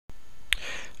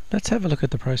Let's have a look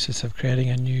at the process of creating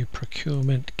a new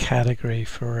procurement category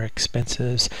for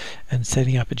expenses and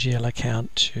setting up a GL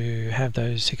account to have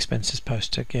those expenses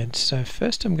posted against. So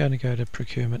first I'm going to go to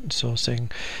procurement and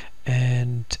sourcing,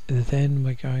 and then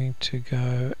we're going to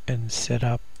go and set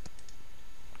up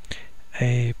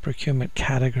a procurement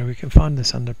category. We can find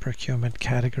this under procurement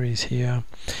categories here.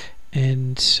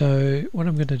 And so what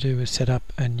I'm going to do is set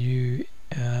up a new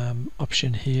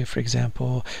option here, for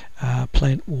example,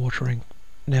 plant watering.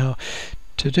 Now,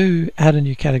 to add a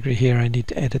new category here, I need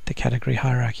to edit the category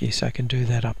hierarchy, so I can do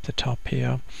that up the top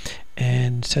here.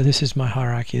 And so this is my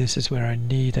hierarchy, this is where I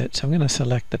need it. So I'm going to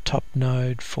select the top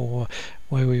node for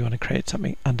where we want to create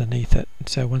something underneath it. And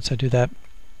so once I do that,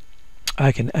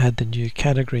 I can add the new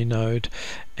category node,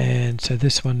 and so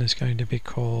this one is going to be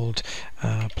called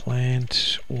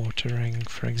plant watering,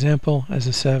 for example, as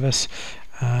a service,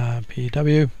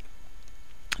 PW.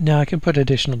 Now I can put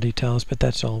additional details, but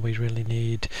that's all we really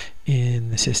need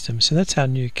in the system. So that's our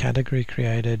new category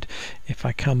created. If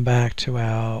I come back to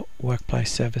our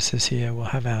workplace services here, we'll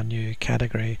have our new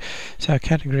category. So our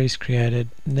category is created.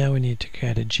 Now we need to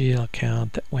create a GL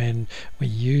account that when we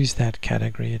use that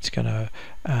category, it's going to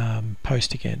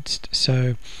post against.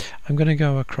 So I'm going to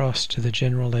go across to the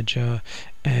general ledger,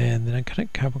 and then I'm going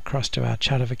to come across to our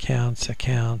chart of accounts,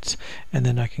 and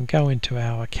then I can go into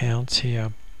our accounts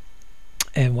here.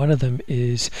 And one of them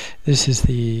is, this is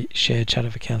the shared chart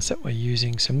of accounts that we're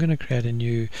using. So I'm going to create a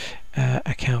new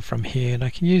account from here, and I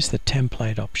can use the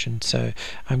template option. So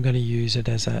I'm going to use it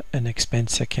as an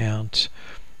expense account.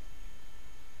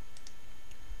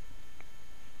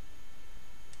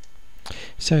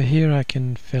 So here I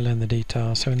can fill in the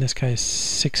details. So in this case,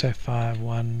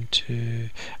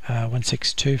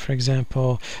 605.16162, for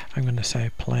example, I'm going to say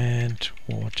plant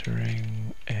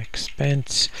watering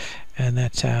expense, and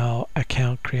that's our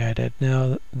account created.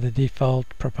 Now the default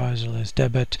proposal is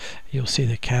debit. You'll see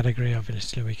the category,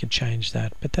 obviously we can change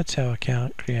that, but that's our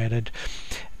account created.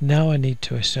 Now I need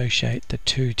to associate the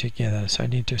two together. So I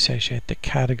need to associate the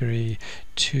category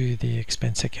to the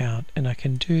expense account, and I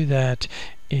can do that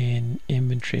in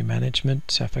inventory management.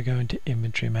 So if I go into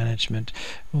inventory management,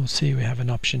 we'll see we have an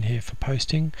option here for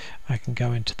posting. I can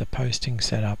go into the posting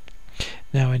setup.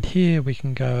 Now in here we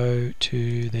can go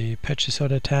to the purchase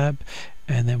order tab,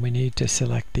 and then we need to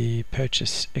select the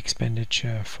purchase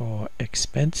expenditure for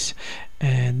expense,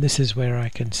 and this is where I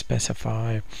can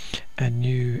specify a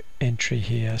new entry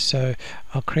here. So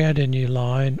I'll create a new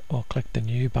line or click the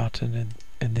new button, and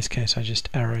in this case I just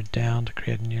arrowed down to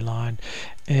create a new line,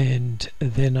 and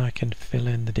then I can fill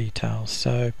in the details.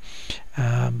 So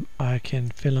I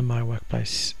can fill in my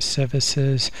workplace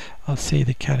services. I'll see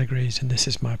the categories, and this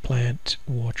is my plant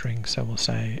watering, so we'll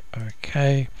say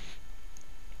OK.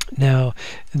 Now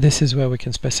this is where we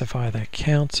can specify the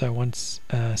account. So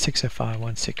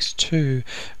 605.162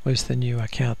 was the new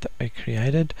account that we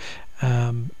created,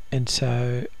 and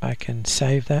so I can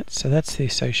save that. So that's the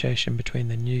association between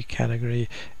the new category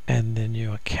and the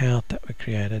new account that we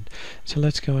created. So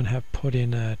let's go and have put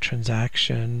in a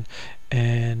transaction,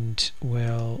 and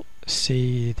we'll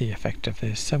see the effect of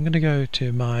this. So I'm going to go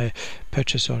to my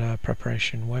purchase order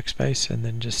preparation workspace and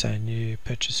then just say new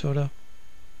purchase order,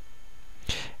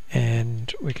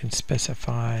 and we can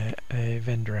specify a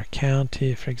vendor account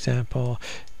here, for example,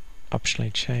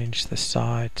 optionally change the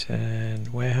site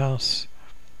and warehouse.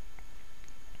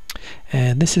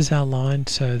 And this is our line,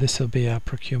 so this will be our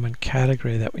procurement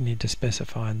category that we need to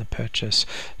specify in the purchase.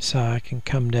 So I can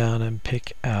come down and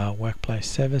pick our workplace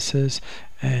services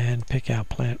and pick our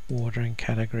plant watering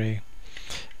category.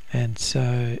 And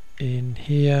so in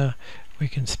here we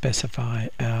can specify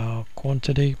our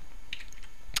quantity,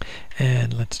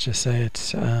 and let's just say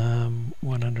it's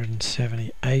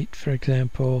 178, for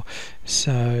example.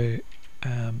 So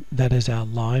that is our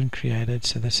line created,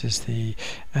 so this is the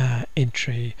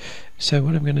entry. So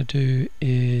what I'm going to do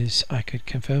is I could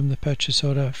confirm the purchase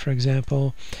order, for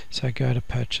example. So I go to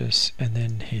purchase and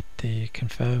then hit the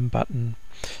confirm button.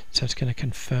 So it's going to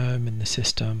confirm in the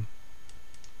system,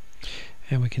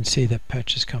 and we can see that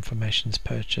purchase confirmations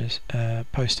posted,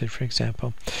 for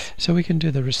example. So we can do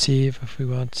the receive if we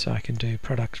want. So I can do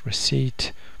product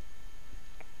receipt,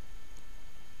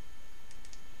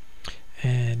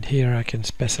 and here I can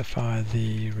specify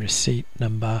the receipt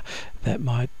number that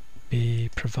might be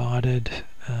provided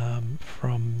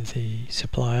from the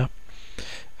supplier,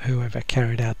 whoever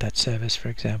carried out that service, for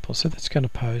example. So that's going to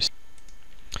post.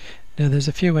 Now there's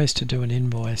a few ways to do an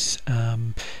invoice.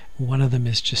 One of them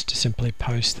is just to simply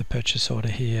post the purchase order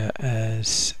here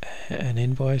as an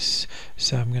invoice.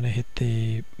 So I'm going to hit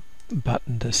the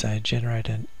button to say generate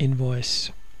an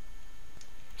invoice,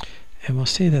 and we'll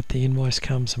see that the invoice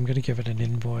comes. I'm going to give it an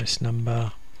invoice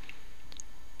number,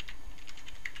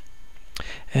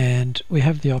 and we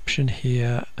have the option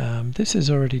here. This is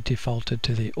already defaulted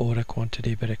to the order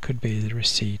quantity, but it could be the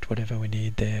receipt, whatever we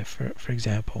need there, for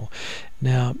example.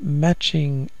 Now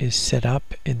matching is set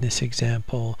up in this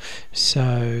example,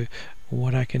 so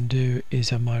what I can do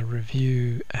is on my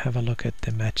review have a look at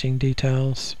the matching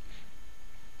details.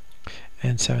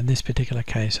 And so in this particular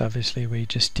case, obviously we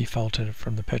just defaulted it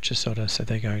from the purchase order, so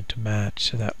they're going to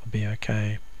match, so that will be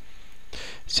okay.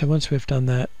 So once we've done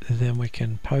that, then we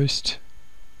can post.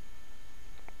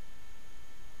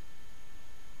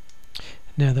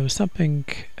 Now there was something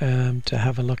to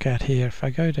have a look at here. If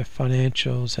I go to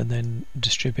financials and then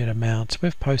distribute amounts,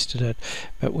 we've posted it,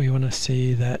 but we want to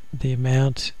see that the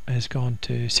amount has gone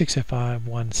to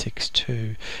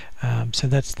 605162. So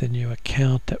that's the new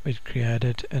account that we've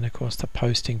created, and of course the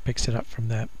posting picks it up from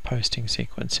that posting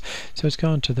sequence. So it's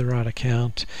gone to the right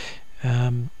account.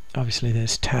 Obviously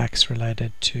there's tax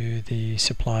related to the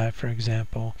supplier, for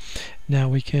example. Now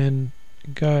we can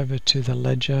go over to the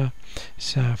ledger.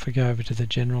 So if we go over to the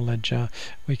general ledger,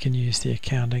 we can use the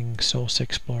accounting source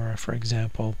explorer, for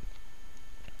example,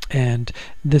 and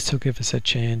this will give us a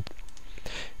chance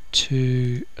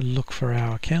to look for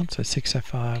our account. So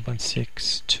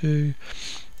 605162,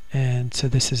 and so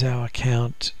this is our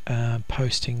account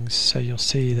postings. So you'll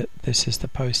see that this is the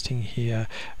posting here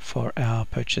for our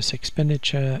purchase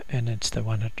expenditure, and it's the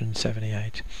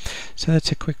 178. So that's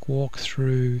a quick walk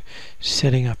through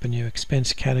setting up a new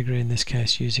expense category, in this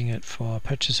case using it for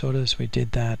purchase orders. We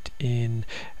did that in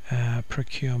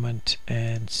procurement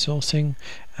and sourcing,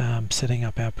 setting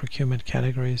up our procurement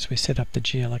categories. We set up the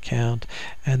GL account,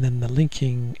 and then the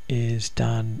linking is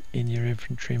done in your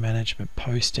inventory management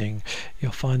posting.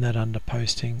 You'll find that under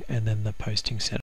posting and then the posting setup.